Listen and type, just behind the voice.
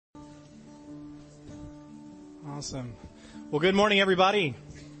Awesome. Well, good morning, everybody.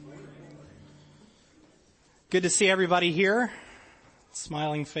 Good to see everybody here.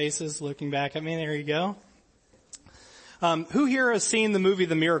 Smiling faces looking back at me. There you go. Who here has seen the movie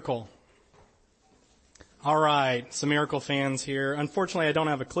The Miracle? All right, some Miracle fans here. Unfortunately, I don't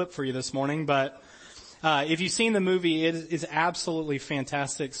have a clip for you this morning, but if you've seen the movie, it is absolutely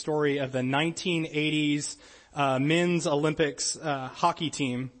fantastic story of the 1980s men's Olympics hockey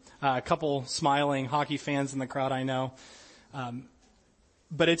team. A couple smiling hockey fans in the crowd, I know.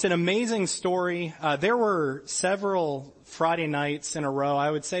 But it's an amazing story. There were several Friday nights in a row.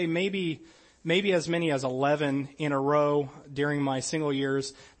 I would say maybe as many as 11 in a row during my single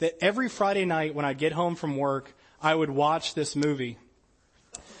years, that every Friday night when I get home from work, I would watch this movie.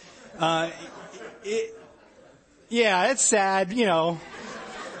 Yeah, it's sad, you know.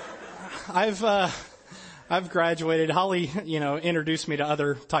 I've graduated. Holly, introduced me to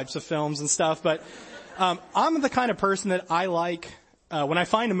other types of films and stuff, but I'm the kind of person that I like, when I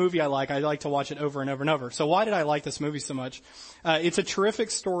find a movie I like to watch it over and over and over. So why did I like this movie so much? It's a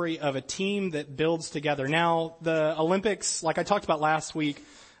terrific story of a team that builds together. Now, the Olympics, like I talked about last week,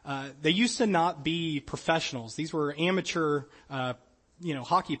 they used to not be professionals. These were amateur,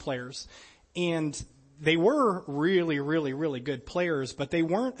 hockey players. And they were really, really, really good players, but they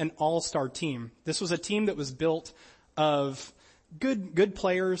weren't an all-star team. This was a team that was built of good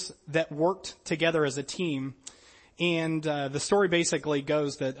players that worked together as a team. And the story basically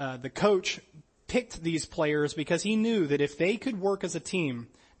goes that the coach picked these players because he knew that if they could work as a team,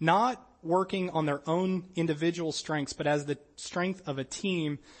 not working on their own individual strengths, but as the strength of a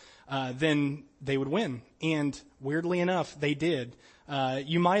team, then they would win. And weirdly enough, they did.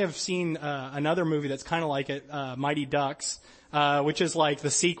 You might have seen another movie that's kind of like it, Mighty Ducks, which is like the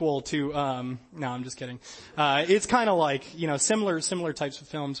sequel to no, I'm just kidding. It's kind of like, similar types of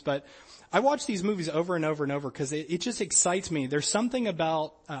films, but I watch these movies over and over and over because it just excites me. There's something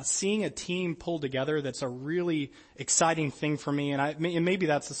about seeing a team pull together that's a really exciting thing for me, and maybe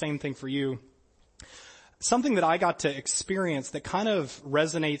that's the same thing for you. Something that I got to experience that kind of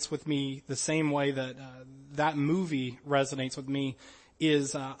resonates with me the same way that that movie resonates with me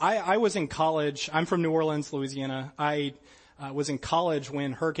is I was in college. I'm from New Orleans, Louisiana. I was in college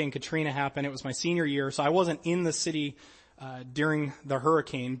when Hurricane Katrina happened. It was my senior year, so I wasn't in the city during the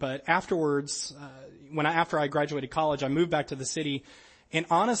hurricane. But afterwards, after I graduated college, I moved back to the city. And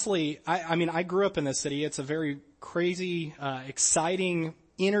honestly, I grew up in this city. It's a very crazy, exciting,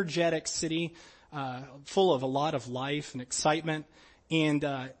 energetic city. Full of a lot of life and excitement. And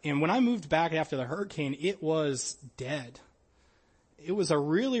when I moved back after the hurricane, it was dead. It was a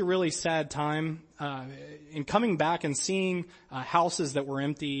really, really sad time. And coming back and seeing, houses that were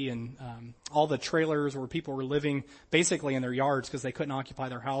empty and, all the trailers where people were living basically in their yards because they couldn't occupy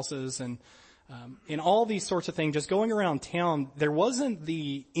their houses and all these sorts of things, just going around town, there wasn't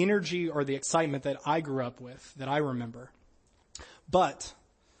the energy or the excitement that I grew up with, that I remember. But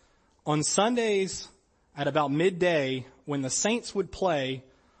on Sundays at about midday, when the Saints would play,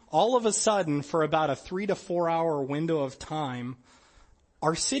 all of a sudden, for about a 3 to 4 hour window of time,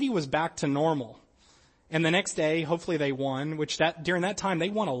 our city was back to normal. And the next day, hopefully they won, during that time, they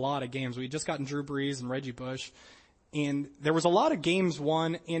won a lot of games. We had just gotten Drew Brees and Reggie Bush. And there was a lot of games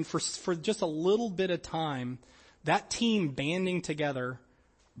won, and for just a little bit of time, that team banding together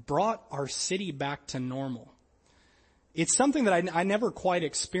brought our city back to normal. It's something that I never quite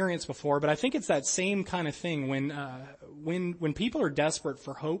experienced before, but I think it's that same kind of thing when people are desperate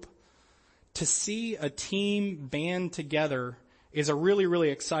for hope, to see a team band together is a really, really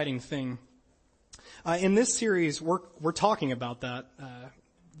exciting thing. In this series, we're talking about that.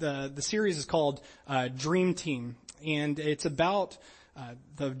 The series is called Dream Team, and it's about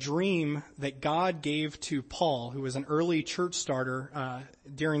the dream that God gave to Paul, who was an early church starter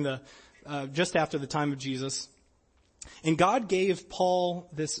during just after the time of Jesus. And God gave Paul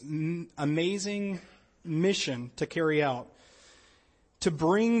this amazing mission to carry out, to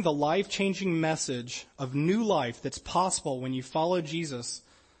bring the life-changing message of new life that's possible when you follow Jesus,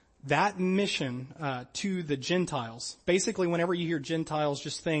 that mission to the Gentiles. Basically, whenever you hear Gentiles,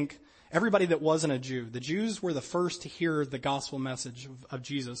 just think everybody that wasn't a Jew. The Jews were the first to hear the gospel message of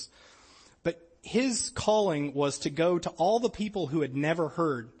Jesus. But his calling was to go to all the people who had never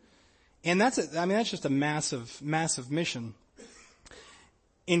heard. And that's just a massive, massive mission.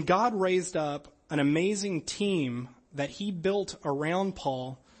 And God raised up an amazing team that he built around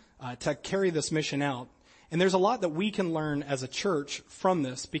Paul to carry this mission out. And there's a lot that we can learn as a church from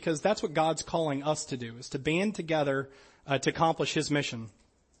this, because that's what God's calling us to do, is to band together to accomplish his mission.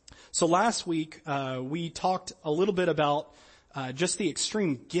 So last week, we talked a little bit about just the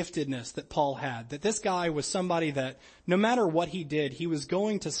extreme giftedness that Paul had, that this guy was somebody that no matter what he did, he was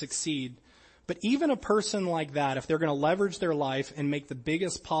going to succeed. But even a person like that, if they're going to leverage their life and make the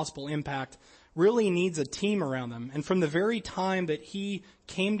biggest possible impact, really needs a team around them. And from the very time that he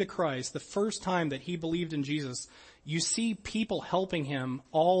came to Christ, the first time that he believed in Jesus, you see people helping him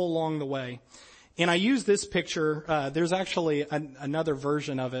all along the way. And I use this picture. There's actually another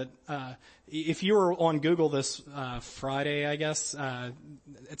version of it. If you were on Google this Friday, I guess, at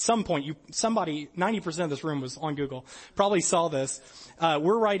some point, 90% of this room was on Google, probably saw this.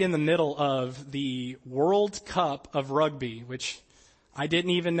 We're right in the middle of the World Cup of Rugby, which I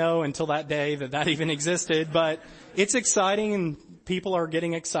didn't even know until that day that even existed, but it's exciting and people are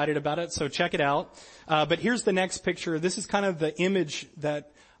getting excited about it, so check it out. But here's the next picture. This is kind of the image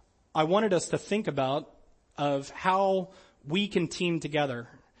that I wanted us to think about of how we can team together.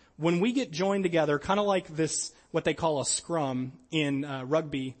 When we get joined together, kind of like this, what they call a scrum in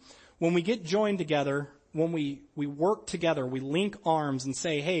rugby, when we get joined together, when we work together, we link arms and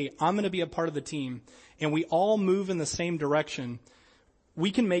say, hey, I'm going to be a part of the team, and we all move in the same direction, we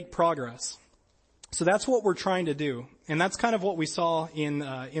can make progress. So that's what we're trying to do. And that's kind of what we saw in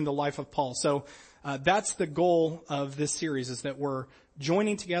the life of Paul. So, that's the goal of this series, is that we're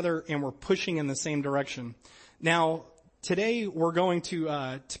joining together and we're pushing in the same direction. Now, today we're going to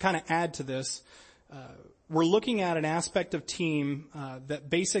kind of add to this. We're looking at an aspect of team, that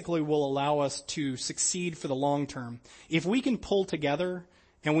basically will allow us to succeed for the long term. If we can pull together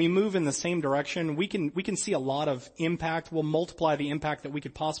and we move in the same direction, we can see a lot of impact. We'll multiply the impact that we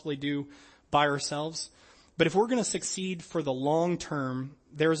could possibly do by ourselves. But if we're going to succeed for the long term,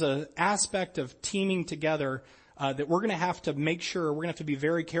 there's an aspect of teaming together that we're going to have to make sure, we're going to have to be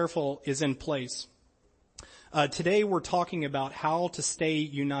very careful is in place. Today we're talking about how to stay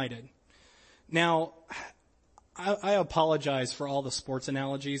united. Now, I apologize for all the sports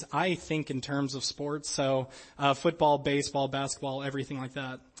analogies. I think in terms of sports, so football, baseball, basketball, everything like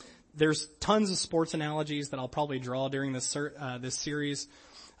that. There's tons of sports analogies that I'll probably draw during this series.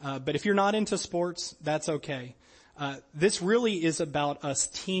 But if you're not into sports, that's okay. This really is about us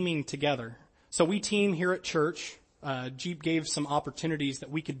teaming together. So we team here at church. Jeep gave some opportunities that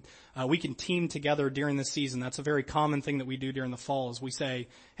we can team together during the season. That's a very common thing that we do during the fall, is we say,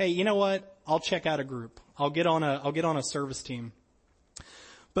 hey, you know what? I'll check out a group. I'll get on a service team.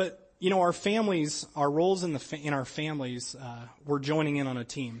 But, our families, our roles in our families, we're joining in on a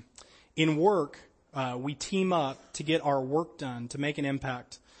team. In work, we team up to get our work done, to make an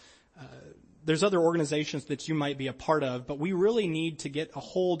impact. There's other organizations that you might be a part of, but we really need to get a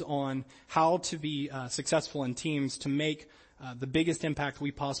hold on how to be successful in teams to make the biggest impact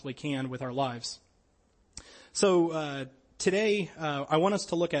we possibly can with our lives. So today, I want us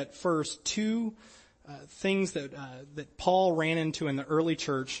to look at first two things that Paul ran into in the early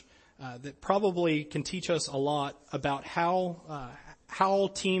church that probably can teach us a lot about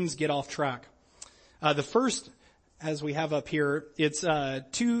how teams get off track. The first, as we have up here, it's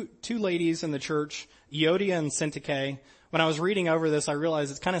two ladies in the church, Euodia and Syntyche. When I was reading over this, I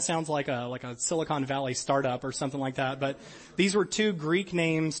realized it kind of sounds like a Silicon Valley startup or something like that. But these were two Greek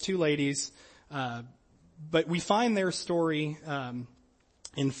names, two ladies. But we find their story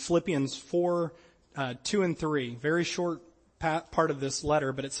in Philippians 4, 2 and 3. Very short part of this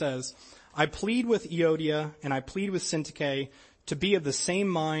letter, but it says, I plead with Euodia and I plead with Syntyche to be of the same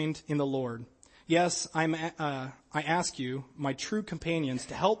mind in the Lord. Yes, I ask you, my true companions,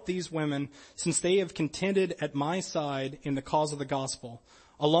 to help these women, since they have contended at my side in the cause of the gospel,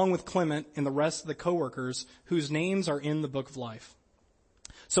 along with Clement and the rest of the co-workers whose names are in the book of life.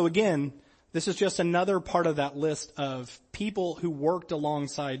 So again, this is just another part of that list of people who worked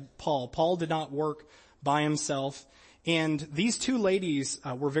alongside Paul. Paul did not work by himself. And these two ladies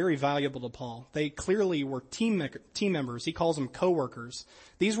were very valuable to Paul. They clearly were team members. He calls them co-workers.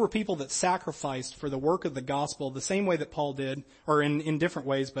 These were people that sacrificed for the work of the gospel the same way that Paul did, or in different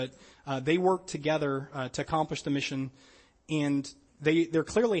ways, but they worked together to accomplish the mission. And they're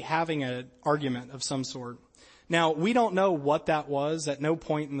clearly having an argument of some sort. Now, we don't know what that was. At no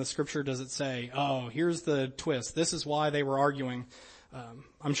point in the scripture does it say, oh, here's the twist. This is why they were arguing.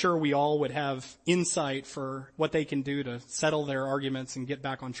 I'm sure we all would have insight for what they can do to settle their arguments and get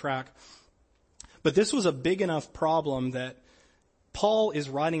back on track. But this was a big enough problem that Paul is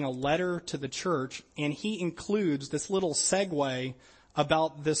writing a letter to the church, and he includes this little segue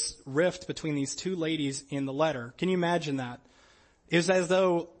about this rift between these two ladies in the letter. Can you imagine that? It's as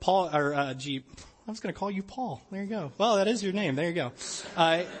though Paul, I was going to call you Paul. There you go. Well, that is your name. There you go.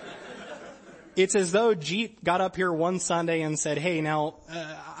 It's as though Jeep got up here one Sunday and said, hey, now,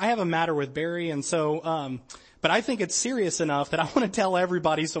 I have a matter with Barry. And so, But I think it's serious enough that I want to tell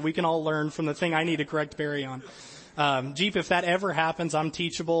everybody so we can all learn from the thing I need to correct Barry on. Jeep, if that ever happens, I'm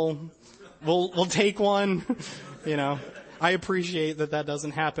teachable. We'll take one. I appreciate that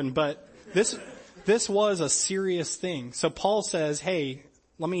doesn't happen, but this was a serious thing. So Paul says, hey,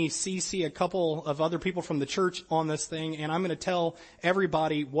 let me CC a couple of other people from the church on this thing, and I'm going to tell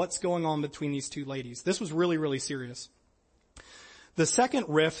everybody what's going on between these two ladies. This was really, really serious. The second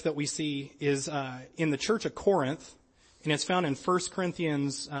rift that we see is in the church of Corinth, and it's found in 1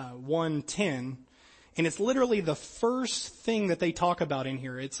 Corinthians 1:10, and it's literally the first thing that they talk about in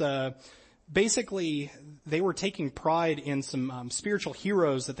here. It's basically they were taking pride in some spiritual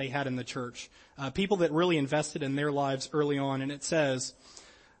heroes that they had in the church, people that really invested in their lives early on, and it says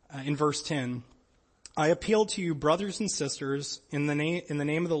in verse 10, I appeal to you, brothers and sisters, in the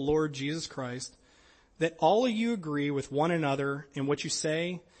name of the Lord Jesus Christ, that all of you agree with one another in what you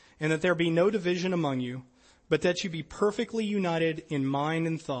say, and that there be no division among you, but that you be perfectly united in mind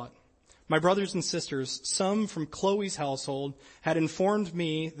and thought. My brothers and sisters, some from Chloe's household had informed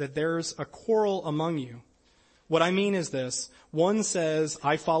me that there's a quarrel among you. What I mean is this. One says,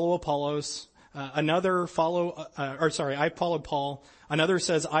 I follow Apollos. I follow Paul. Another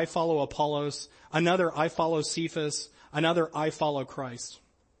says, I follow Apollos. Another, I follow Cephas. Another, I follow Christ.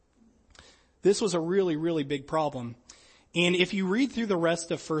 This was a really, really big problem. And if you read through the rest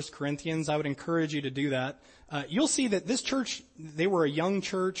of 1 Corinthians, I would encourage you to do that. You'll see that this church, they were a young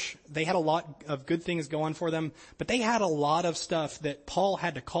church. They had a lot of good things going for them, but they had a lot of stuff that Paul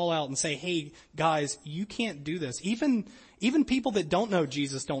had to call out and say, hey, guys, you can't do this. Even people that don't know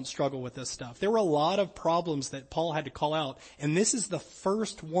Jesus don't struggle with this stuff. There were a lot of problems that Paul had to call out, and this is the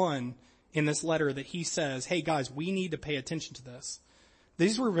first one in this letter that he says, hey, guys, we need to pay attention to this.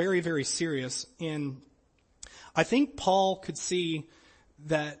 These were very, very serious, and I think Paul could see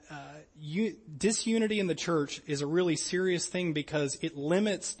that disunity in the church is a really serious thing because it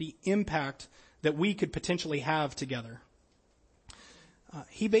limits the impact that we could potentially have together.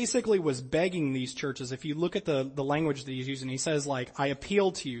 He basically was begging these churches. If you look at the language that he's using, he says I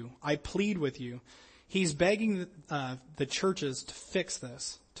appeal to you, I plead with you. He's begging the churches to fix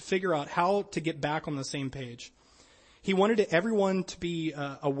this, to figure out how to get back on the same page. He wanted everyone to be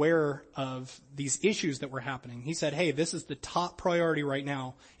aware of these issues that were happening. He said, hey, this is the top priority right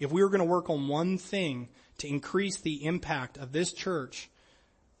now. If we were going to work on one thing to increase the impact of this church,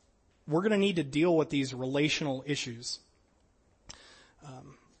 we're going to need to deal with these relational issues.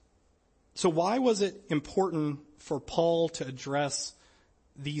 So why was it important for Paul to address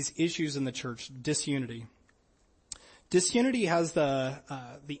these issues in the church, disunity? Disunity has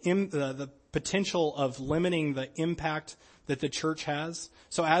the potential of limiting the impact that the church has.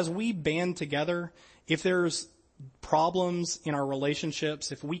 So as we band together, if there's problems in our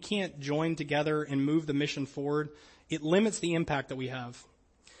relationships, if we can't join together and move the mission forward, it limits the impact that we have.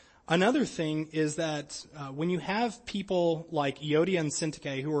 Another thing is that when you have people like Euodia and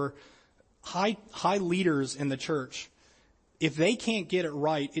Syntyche who are high leaders in the church, if they can't get it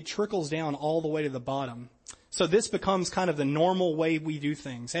right, it trickles down all the way to the bottom. So this becomes kind of the normal way we do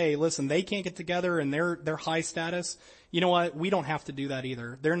things. Hey, listen, they can't get together and they're high status. You know what? We don't have to do that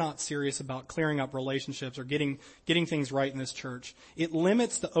either. They're not serious about clearing up relationships or getting things right in this church. It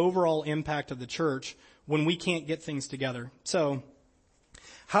limits the overall impact of the church when we can't get things together. So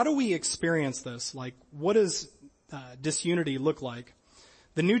how do we experience this? What does disunity look like?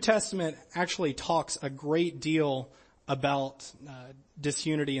 The New Testament actually talks a great deal about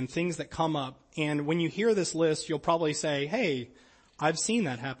disunity and things that come up. And when you hear this list, you'll probably say, hey, I've seen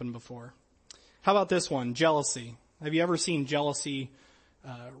that happen before. How about this one? Jealousy. Have you ever seen jealousy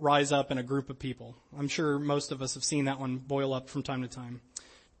rise up in a group of people? I'm sure most of us have seen that one boil up from time to time.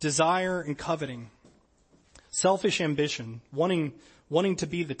 Desire and coveting. Selfish ambition. Wanting to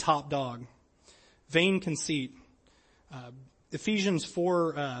be the top dog. Vain conceit. Ephesians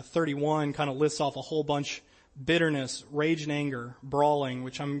 4:31 kind of lists off a whole bunch. Bitterness, rage and anger, brawling,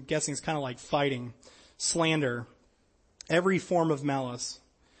 which I'm guessing is kind of like fighting, slander, every form of malice.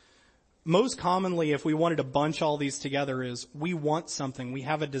 Most commonly, if we wanted to bunch all these together, is we want something, we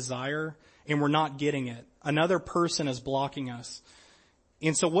have a desire, and we're not getting it. Another person is blocking us.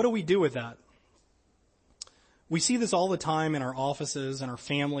 And so what do we do with that? We see this all the time in our offices and our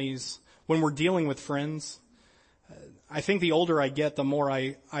families, when we're dealing with friends. I think the older I get, the more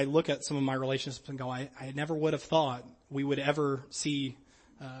I look at some of my relationships and go, I never would have thought we would ever see,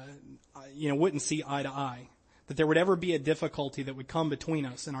 wouldn't see eye to eye. That there would ever be a difficulty that would come between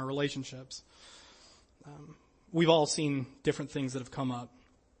us in our relationships. We've all seen different things that have come up.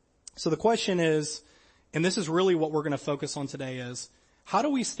 So the question is, and this is really what we're going to focus on today, is how do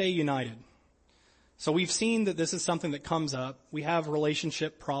we stay united? So we've seen that this is something that comes up. We have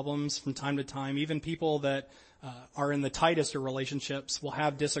relationship problems from time to time. Even people that are in the tightest of relationships will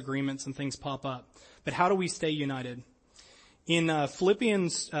have disagreements and things pop up. But how do we stay united? In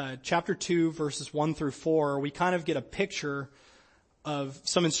Philippians chapter 2, verses 1 through 4, we kind of get a picture of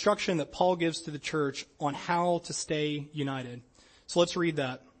some instruction that Paul gives to the church on how to stay united. So let's read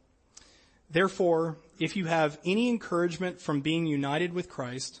that. Therefore, if you have any encouragement from being united with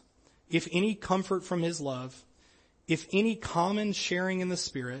Christ, if any comfort from his love, if any common sharing in the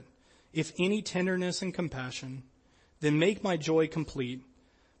Spirit, if any tenderness and compassion, then make my joy complete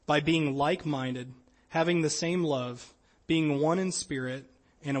by being like-minded, having the same love, being one in spirit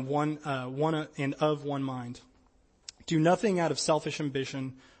and of one mind. Do nothing out of selfish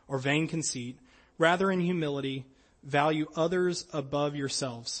ambition or vain conceit. Rather, in humility, value others above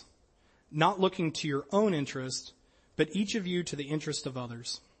yourselves, not looking to your own interest, but each of you to the interest of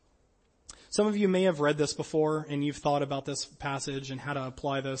others. Some of you may have read this before and you've thought about this passage and how to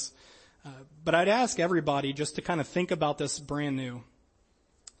apply this. But I'd ask everybody just to kind of think about this brand new.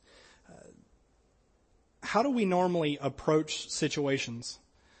 How do we normally approach situations?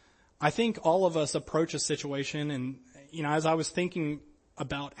 I think all of us approach a situation, and, as I was thinking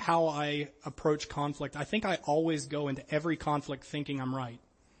about how I approach conflict, I think I always go into every conflict thinking I'm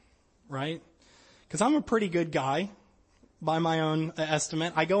right? Because I'm a pretty good guy by my own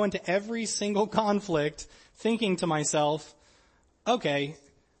estimate. I go into every single conflict thinking to myself, okay,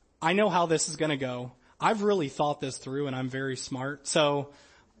 I know how this is going to go. I've really thought this through and I'm very smart. So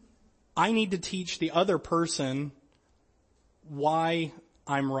I need to teach the other person why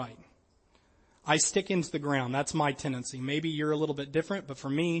I'm right. I stick into the ground. That's my tendency. Maybe you're a little bit different, but for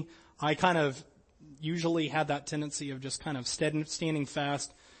me, I kind of usually have that tendency of just kind of standing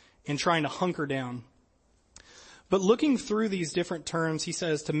fast and trying to hunker down. But looking through these different terms, he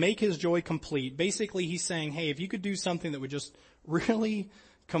says to make his joy complete. Basically, he's saying, hey, if you could do something that would just really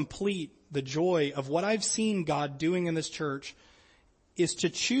complete the joy of what I've seen God doing in this church, is to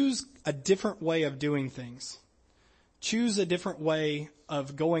choose a different way of doing things. Choose a different way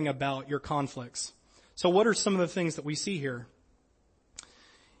of going about your conflicts. So what are some of the things that we see here?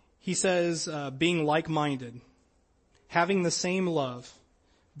 He says, being like-minded, having the same love,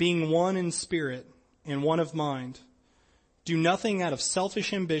 being one in spirit and one of mind. Do nothing out of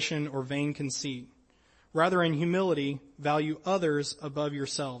selfish ambition or vain conceit. Rather, in humility, value others above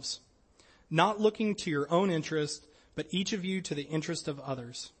yourselves, not looking to your own interest, but each of you to the interest of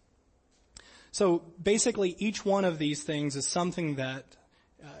others. So basically, each one of these things is something that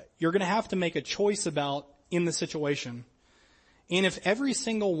you're going to have to make a choice about in the situation. And if every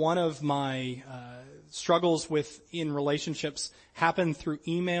single one of my struggles in relationships happen through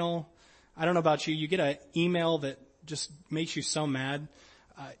email, I don't know about you, you get an email that just makes you so mad.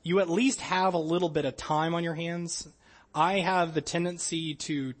 You at least have a little bit of time on your hands. I have the tendency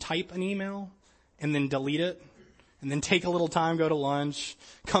to type an email and then delete it and then take a little time, go to lunch,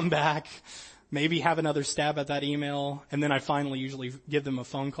 come back, maybe have another stab at that email, and then I finally usually give them a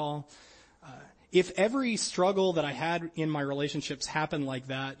phone call. If every struggle that I had in my relationships happened like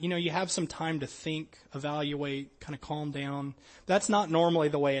that, you have some time to think, evaluate, kind of calm down. That's not normally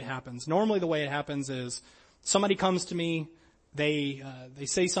the way it happens. Normally the way it happens is somebody comes to me, they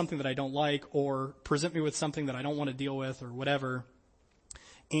say something that I don't like or present me with something that I don't want to deal with or whatever,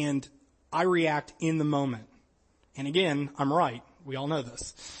 and I react in the moment. And again, I'm right. We all know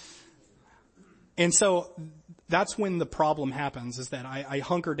this. And so that's when the problem happens, is that I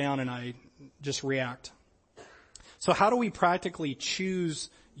hunker down and I just react. So how do we practically choose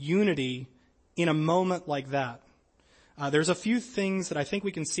unity in a moment like that? There's a few things that I think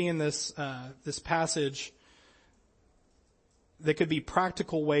we can see in this passage that could be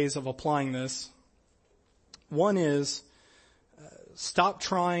practical ways of applying this. One is stop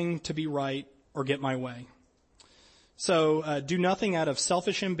trying to be right or get my way. So do nothing out of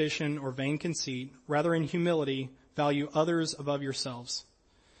selfish ambition or vain conceit. Rather, in humility, value others above yourselves.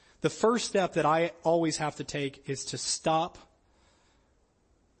 The first step that I always have to take is to stop,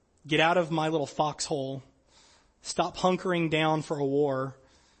 get out of my little foxhole, stop hunkering down for a war,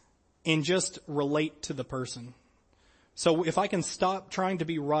 and just relate to the person. So if I can stop trying to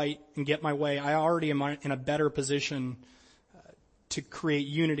be right and get my way, I already am in a better position to create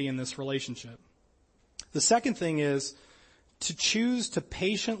unity in this relationship. The second thing is to choose to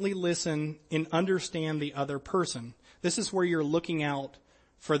patiently listen and understand the other person. This is where you're looking out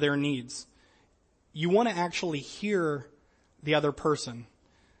for their needs. You want to actually hear the other person.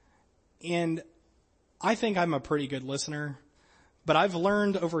 And I think I'm a pretty good listener, but I've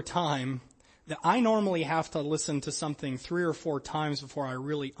learned over time that I normally have to listen to something 3 or 4 times before I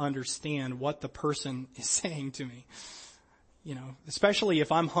really understand what the person is saying to me. You know, especially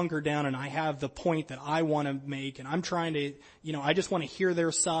if I'm hunkered down and I have the point that I want to make and I'm trying to, I just want to hear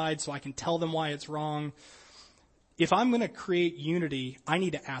their side so I can tell them why it's wrong. If I'm going to create unity, I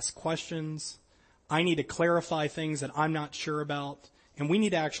need to ask questions. I need to clarify things that I'm not sure about. And we need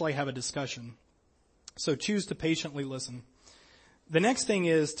to actually have a discussion. So choose to patiently listen. The next thing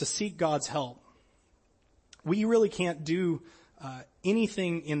is to seek God's help. We really can't do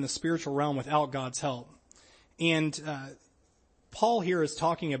anything in the spiritual realm without God's help. And Paul here is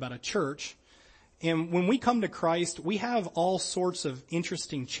talking about a church. And when we come to Christ, we have all sorts of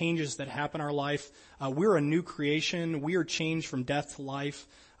interesting changes that happen in our life. We're a new creation. We are changed from death to life.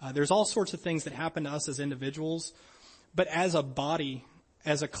 There's all sorts of things that happen to us as individuals. But as a body,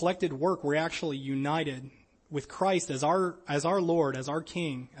 as a collected work, we're actually united with Christ as our Lord, as our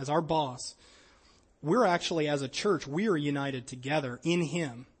King, as our boss. We're actually, as a church, we are united together in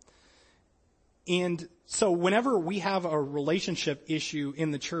Him. And so whenever we have a relationship issue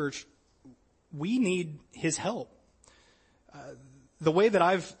in the church, we need His help. The way that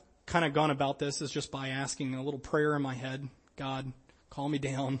I've kind of gone about this is just by asking a little prayer in my head. God, calm me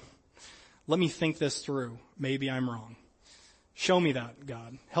down. Let me think this through. Maybe I'm wrong. Show me that,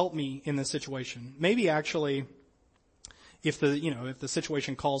 God. Help me in this situation. Maybe actually, if the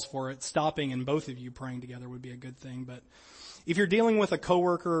situation calls for it, stopping and both of you praying together would be a good thing. But if you're dealing with a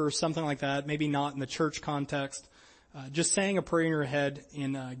coworker or something like that, maybe not in the church context, just saying a prayer in your head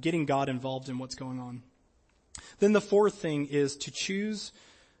and getting God involved in what's going on. Then the fourth thing is to choose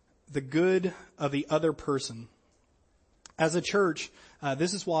the good of the other person. As a church,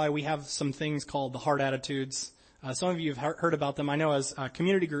 this is why we have some things called the heart attitudes. Some of you have heard about them. I know as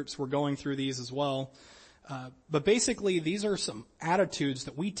community groups we're going through these as well. But basically these are some attitudes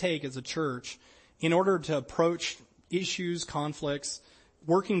that we take as a church in order to approach issues, conflicts,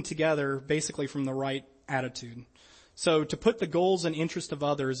 working together basically from the right attitude. So to put the goals and interest of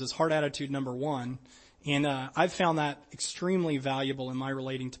others is heart attitude number 1. And I've found that extremely valuable in my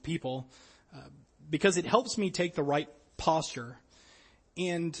relating to people because it helps me take the right posture.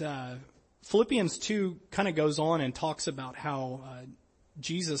 And Philippians 2 kind of goes on and talks about how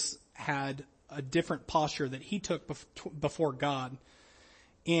Jesus had a different posture that he took before God.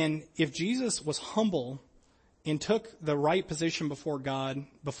 And if Jesus was humble and took the right position before God,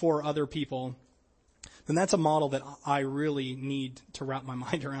 before other people, then that's a model that I really need to wrap my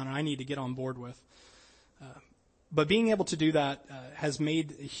mind around and I need to get on board with. But being able to do that has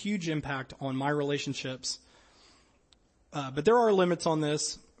made a huge impact on my relationships. But there are limits on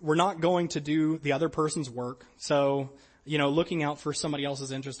this. We're not going to do the other person's work. So, looking out for somebody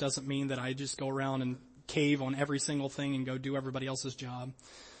else's interest doesn't mean that I just go around and cave on every single thing and go do everybody else's job.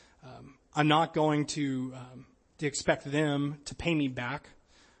 I'm not going to expect them to pay me back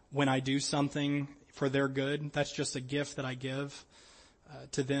when I do something for their good. That's just a gift that I give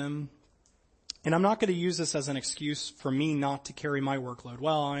to them. And I'm not going to use this as an excuse for me not to carry my workload.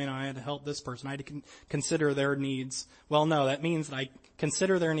 Well, I had to help this person. I had to consider their needs. Well, no, that means that I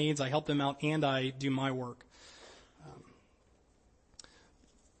consider their needs, I help them out, and I do my work.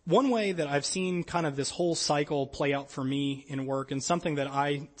 One way that I've seen kind of this whole cycle play out for me in work, and something that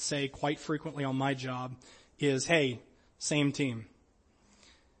I say quite frequently on my job, is, hey, same team.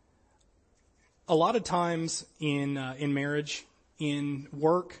 A lot of times in marriage, in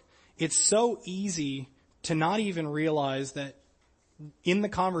work, it's so easy to not even realize that in the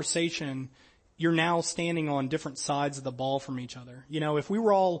conversation, you're now standing on different sides of the ball from each other. If we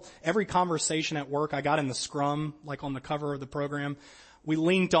were every conversation at work, I got in the scrum, like on the cover of the program, we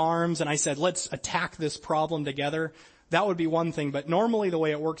linked arms and I said, let's attack this problem together. That would be one thing. But normally the way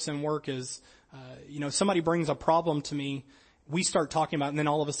it works in work is, somebody brings a problem to me, we start talking about it, and then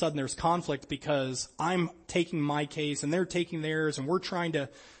all of a sudden there's conflict because I'm taking my case and they're taking theirs, and we're trying to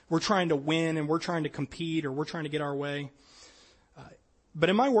win, and we're trying to compete, or we're trying to get our way. But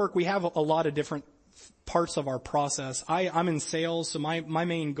in my work, we have a lot of different parts of our process. I'm in sales, so my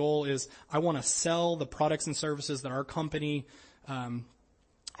main goal is I want to sell the products and services that our company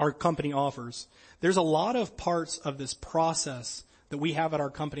offers. There's a lot of parts of this process that we have at our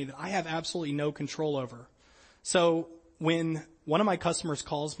company that I have absolutely no control over. So when one of my customers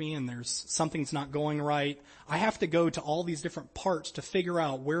calls me and there's something's not going right, I have to go to all these different parts to figure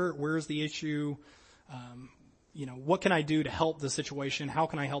out where's the issue, what can I do to help the situation? How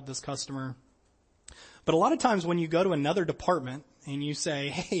can I help this customer? But a lot of times when you go to another department and you say,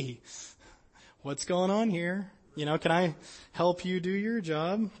 hey, what's going on here? Can I help you do your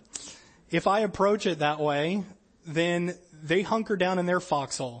job? If I approach it that way, then they hunker down in their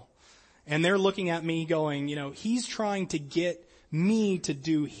foxhole. And they're looking at me going, he's trying to get me to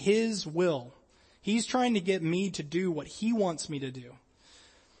do his will. He's trying to get me to do what he wants me to do.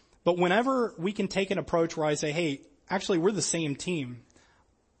 But whenever we can take an approach where I say, hey, actually we're the same team.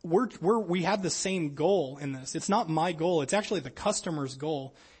 We have the same goal in this. It's not my goal. It's actually the customer's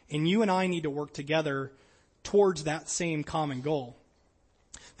goal. And you and I need to work together towards that same common goal.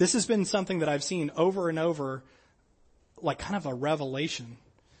 This has been something that I've seen over and over, like kind of a revelation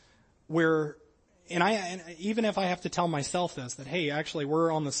where, and even if I have to tell myself this, that, hey, actually we're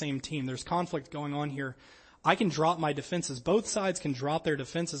on the same team. There's conflict going on here. I can drop my defenses. Both sides can drop their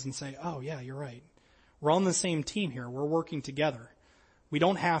defenses and say, oh yeah, you're right. We're on the same team here. We're working together. We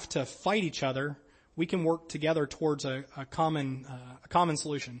don't have to fight each other. We can work together towards a common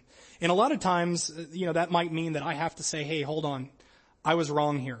solution. And a lot of times, that might mean that I have to say, hey, hold on. I was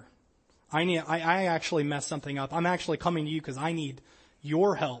wrong here. I actually messed something up. I'm actually coming to you because I need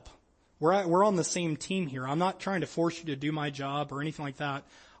your help. We're on the same team here. I'm not trying to force you to do my job or anything like that.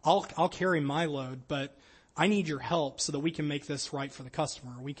 I'll carry my load, but I need your help so that we can make this right for the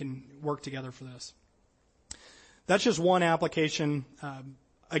customer. We can work together for this. That's just one application.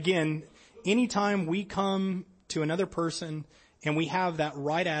 Again, anytime we come to another person and we have that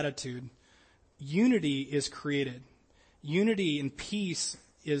right attitude, unity is created. Unity and peace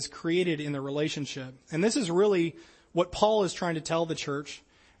is created in the relationship. And this is really what Paul is trying to tell the church.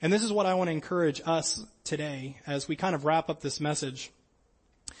 And this is what I want to encourage us today as we kind of wrap up this message,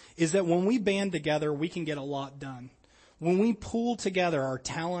 is that when we band together, we can get a lot done. When we pool together our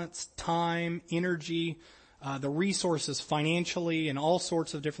talents, time, energy, the resources financially and all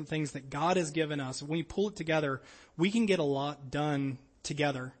sorts of different things that God has given us, when we pull it together, we can get a lot done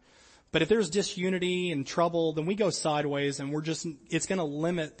together. But if there's disunity and trouble, then we go sideways and it's going to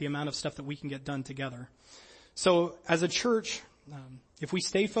limit the amount of stuff that we can get done together. So as a church, if we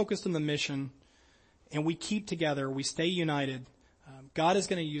stay focused on the mission and we keep together, we stay united, God is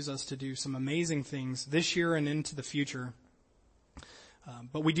going to use us to do some amazing things this year and into the future.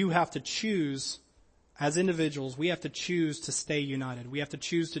 But we do have to choose, as individuals, we have to choose to stay united. We have to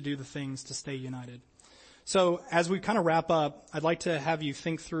choose to do the things to stay united. So as we kind of wrap up, I'd like to have you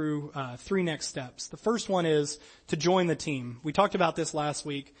think through 3 next steps. The first one is to join the team. We talked about this last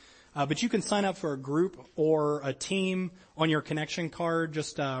week, but you can sign up for a group or a team on your connection card.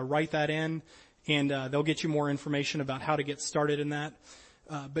 Just write that in, and they'll get you more information about how to get started in that.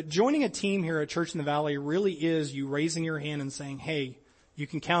 But joining a team here at Church in the Valley really is you raising your hand and saying, hey, you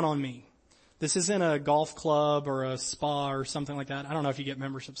can count on me. This isn't a golf club or a spa or something like that. I don't know if you get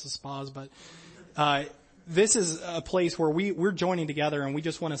memberships to spas, but this is a place where we're joining together and we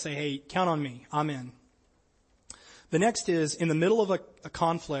just want to say, hey, count on me. I'm in. The next is, in the middle of a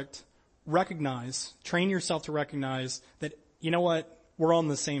conflict, train yourself to recognize that, you know what, we're on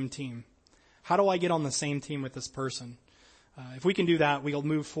the same team. How do I get on the same team with this person? If we can do that, we'll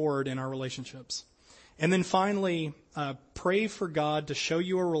move forward in our relationships. And then finally, pray for God to show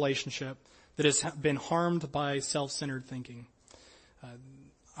you a relationship that has been harmed by self-centered thinking.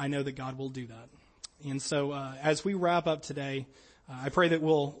 I know that God will do that. And so as we wrap up today, I pray that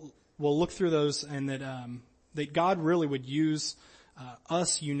we'll look through those and that God really would use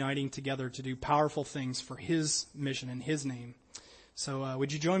us uniting together to do powerful things for His mission and His name. So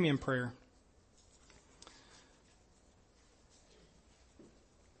would you join me in prayer?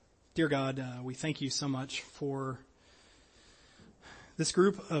 Dear God, we thank you so much for this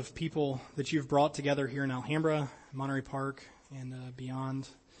group of people that you've brought together here in Alhambra, Monterey Park, and beyond.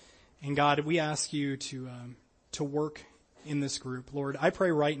 And God, we ask you to work in this group. Lord, I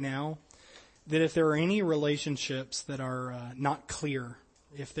pray right now that if there are any relationships that are not clear,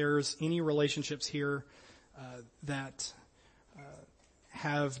 if there's any relationships here that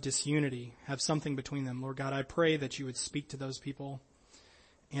have disunity, have something between them, Lord God, I pray that you would speak to those people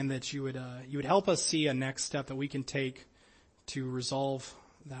and that you would help us see a next step that we can take to resolve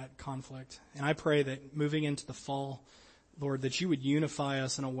that conflict. And I pray that moving into the fall, Lord, that you would unify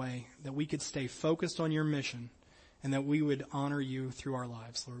us in a way that we could stay focused on your mission and that we would honor you through our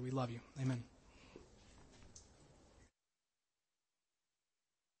lives. Lord, we love you. Amen.